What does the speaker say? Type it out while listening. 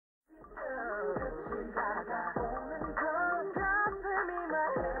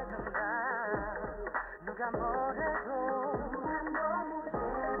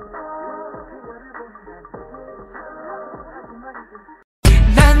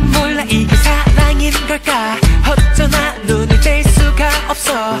난 몰라 이게 사랑인 걸까. 어쩌나 눈을 뗄 수가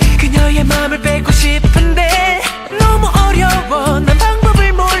없어. 그녀의 맘을 뺏고 싶은데 너무 어려워. 난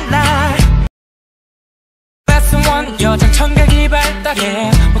방법을 몰라. 낯선 여장 청각이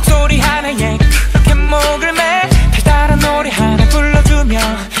발달해. 목소리 하나에 그렇게 목을 매. 달달한 노래 하나 불러주며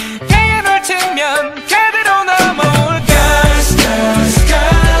태양을 치면 그대로 넘어올 Girls, girls,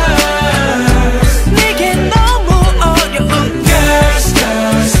 girls. 내게 너무 어려운 Girls,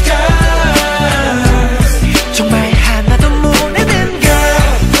 girls, girls. 정말 하나도 모르는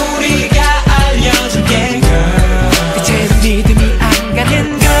Girl. 우리가 알려줄게 Girl. 이제는 믿음이 안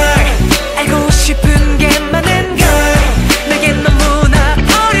가는 Girl. 알고 싶은 게 많은 Girl. 내게 너무나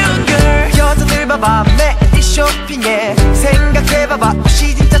어려운 Girl. 여자들 봐봐 매일 쇼핑해. 생각해봐봐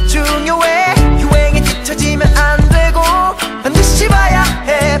옷이 진짜 중요해. 유행에 뒤처지면 안 되고 반드시 봐야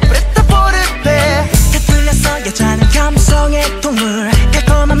해. 프레타 포르테 다 틀렸어. 여자는 감성의 동물.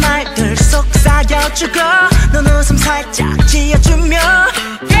 달콤한 말들 속삭여주고 넌 웃음 살짝 지어주며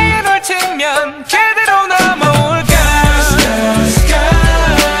게임을 치면 제대로 넘어올 Girls, girls,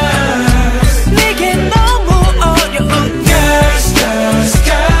 girls. 내게 너무 어려운 Girls, girls,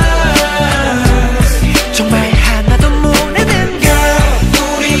 girls. 정말 하나도 모르는 Girl.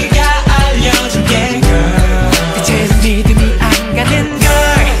 우리가 알려줄게 Girl. 이제는 믿음이 안 가는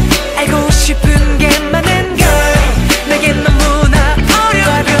Girl. 알고 싶은 게 많은 Girl. 내게 너무나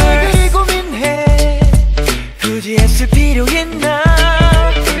어려운 Girl. 고민해 굳이 애쓸 필요 있나.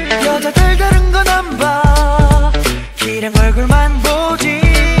 여자들 다른 건 안 봐. 그냥 얼굴만 보지.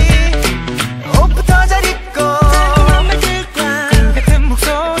 옷부터 잘 입고 달콤한 말들과 꿀 같은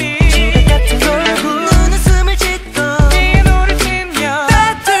목소리 주변 같은 얼굴 눈웃음을 짓고 이 노래 치며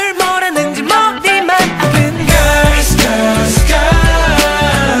다들 뭐라는지 머리만 아픈 Girls, girls,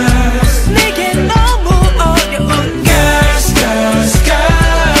 girls. 내게 너무 어려운 Girls, girls,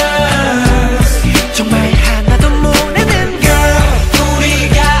 girls. 정말 하나도 모르는 Girl.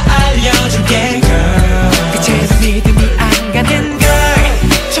 우리가 알려줄게 Girl. 이제는 믿음이 안 가는 Girl.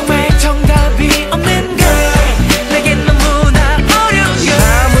 정말 정답이 없는 Girl. 내게 너무나 어려운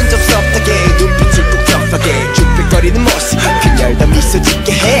Girl. 문접섭하게 눈빛을 꾹 접하게 쭈뼛거리는 모습 그녀를 미소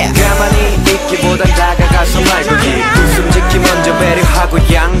짓게 해. 가만히 있기보단 다가가서 말보기. 웃음 짓기 먼저 배려하고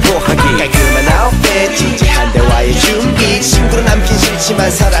양보하기. 깔끔한 아웃핏 진지한 대화의 준비. 친구로 남긴 싫지만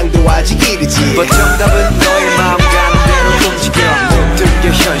사랑도 아직 이르지. 뭐 정답은 너의 마음 가는 대로 움직여. 모든 게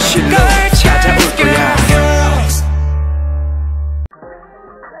현실로 찾아올 거야. Girls.